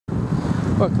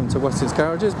Welcome to Wessex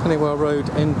Garages, Pennywell Road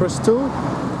in Bristol.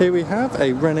 Here we have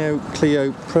a Renault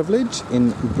Clio Privilege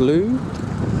in blue.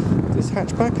 This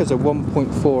hatchback has a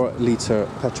 1.4 litre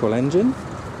petrol engine.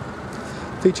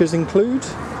 Features include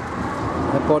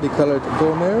body coloured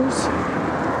door mirrors,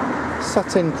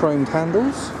 satin chromed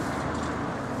handles,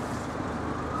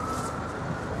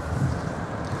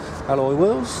 alloy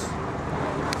wheels,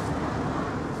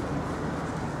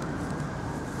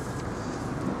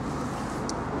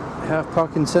 have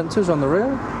parking sensors on the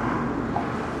rear,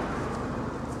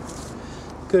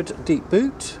 good deep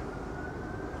boot,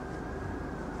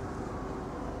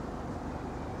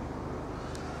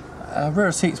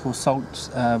 rear seats will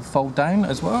fold down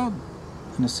as well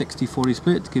in a 60-40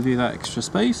 split to give you that extra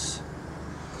space.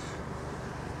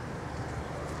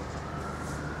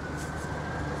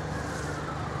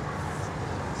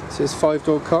 This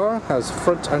 5-door car has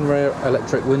front and rear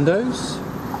electric windows,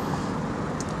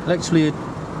 electrically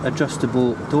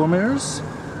adjustable door mirrors.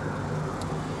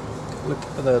 Look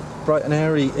at the bright and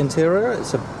airy interior.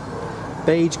 It's a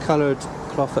beige coloured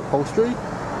cloth upholstery.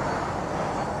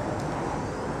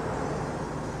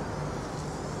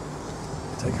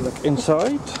 Take a look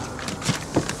inside.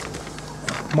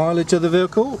 Mileage of the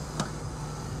vehicle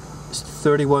is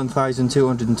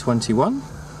 31,221.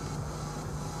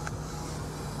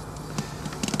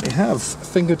 We have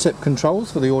fingertip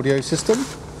controls for the audio system.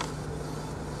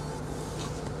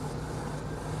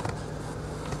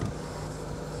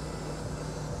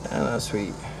 And as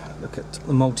we look at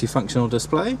the multifunctional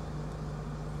display,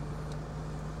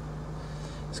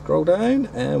 scroll down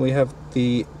and we have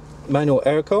the manual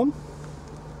aircon,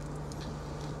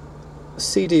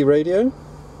 CD radio,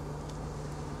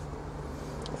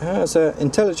 it has an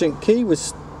intelligent key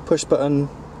with push button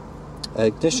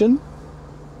ignition,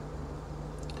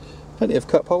 plenty of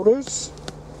cup holders,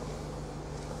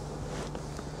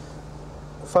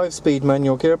 5-speed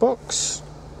manual gearbox.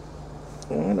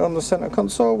 And on the centre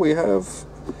console we have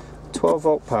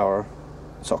 12-volt power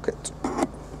socket.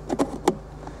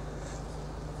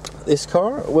 This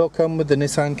car will come with the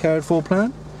Nissan cared for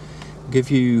plan. Give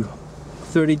you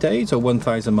 30 days or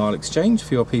 1,000 mile exchange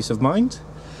for your peace of mind.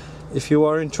 If you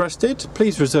are interested,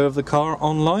 please reserve the car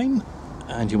online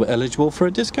and you are eligible for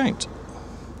a discount.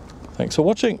 Thanks for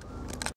watching.